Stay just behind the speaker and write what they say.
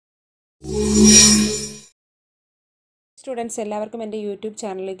Students എല്ലാവർക്കും എൻ്റെ YouTube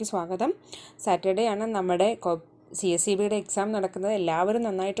ചാനലിലേക്ക് സ്വാഗതം. സാറ്റർഡേ ആണ് നമ്മുടെ CSEBയുടെ എക്സാം നടക്കുന്നത്. എല്ലാവരും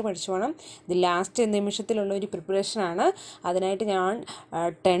നന്നായിട്ട് പഠിച്ചു പോകണം. ഇത് ലാസ്റ്റ് നിമിഷത്തിലുള്ള ഒരു പ്രിപ്പറേഷനാണ്. അതിനായിട്ട് ഞാൻ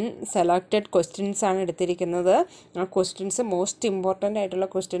 10 സെലക്റ്റഡ് ക്വസ്റ്റ്യൻസ് ആണ് എടുത്തിരിക്കുന്നത്. ആ ക്വസ്റ്റ്യൻസ് മോസ്റ്റ് ഇമ്പോർട്ടൻ്റ് ആയിട്ടുള്ള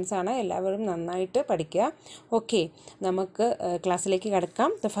ക്വസ്റ്റ്യൻസ് ആണ്. എല്ലാവരും നന്നായിട്ട് പഠിക്കുക. ഓക്കെ, നമുക്ക് ക്ലാസ്സിലേക്ക്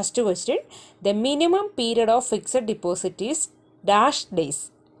കടക്കാം. The first question, the minimum period of fixed deposit is dash days.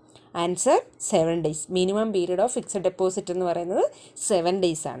 Answer 7 days. Minimum period of fixed deposit എന്ന് പറയുന്നത് 7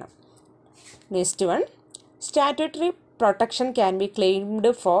 days ആണ്. Next one, statutory protection can be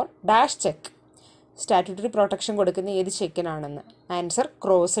claimed for dash check. Statutory protection കൊടുക്കുന്ന ഏത് ചെക്കിനാണെന്ന്. Answer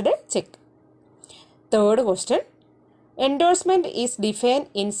crossed check. Third question, endorsement is define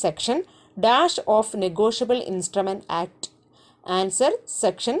in section dash of negotiable instrument act. Answer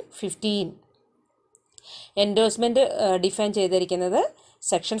section 15. Endorsement define ചെയ്തിരിക്കുന്നത്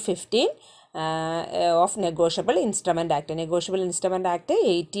section 15 of negotiable instrument act. Negotiable instrument act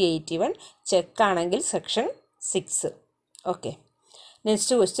 80-81. ചെക്കാണെങ്കിൽ section 6. Okay,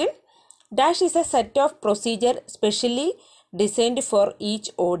 next question, dash is A set of procedure specially designed for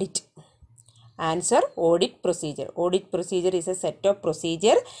each audit. Answer audit procedure. Audit procedure is A set of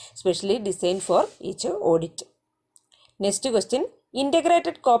procedure specially designed for each audit. Next question,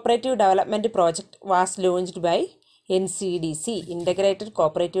 integrated cooperative development project was launched by NCDC. Integrated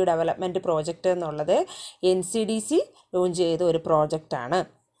cooperative development project എന്നുള്ളത് NCDC launch ചെയ്ത ഒരു പ്രോജക്റ്റാണ്.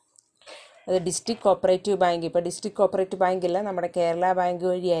 അത് district cooperative bank, ഇപ്പോൾ district cooperative ബാങ്കില്ല, നമ്മുടെ Kerala bank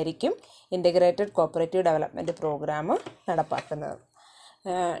വഴിയായിരിക്കും integrated cooperative development programme നടപ്പാക്കുന്നത്.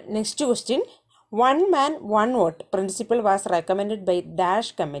 Next question, one man one vote principle was recommended by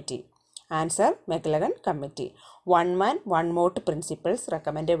dash committee. Answer മെക്ലഗൻ committee. One man one vote principles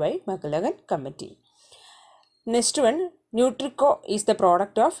recommended by മെക്ലഗൻ committee. Next one, ന്യൂട്രിക്കോ is the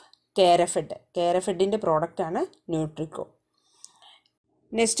product of Kerafed. കേരഫെഡിൻ്റെ പ്രോഡക്റ്റാണ് ന്യൂട്രിക്കോ.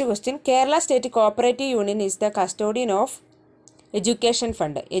 Next question, Kerala state cooperative union is the custodian of education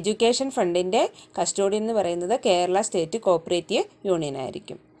fund. Education ഫണ്ടിൻ്റെ custodian എന്ന് പറയുന്നത് Kerala state cooperative union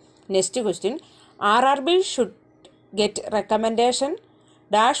ആയിരിക്കും. Next question, RRB should get recommendation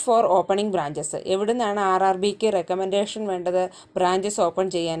dash for opening branches. എവിടെ നിന്നാണ് RRBക്ക് recommendation വേണ്ടത് branches open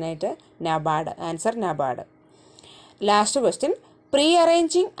ചെയ്യാനായിട്ട്? NABARD. Answer NABARD. Last question, pre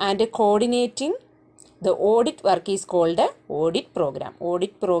arranging and coordinating the audit work is called audit programme.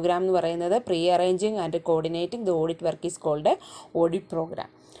 Audit programme എന്ന് പറയുന്നത് pre arranging and coordinating the audit work is called audit programme.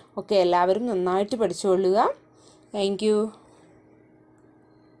 Okay, എല്ലാവരും നന്നായിട്ട് പഠിച്ചുകൊള്ളുക. Thank you.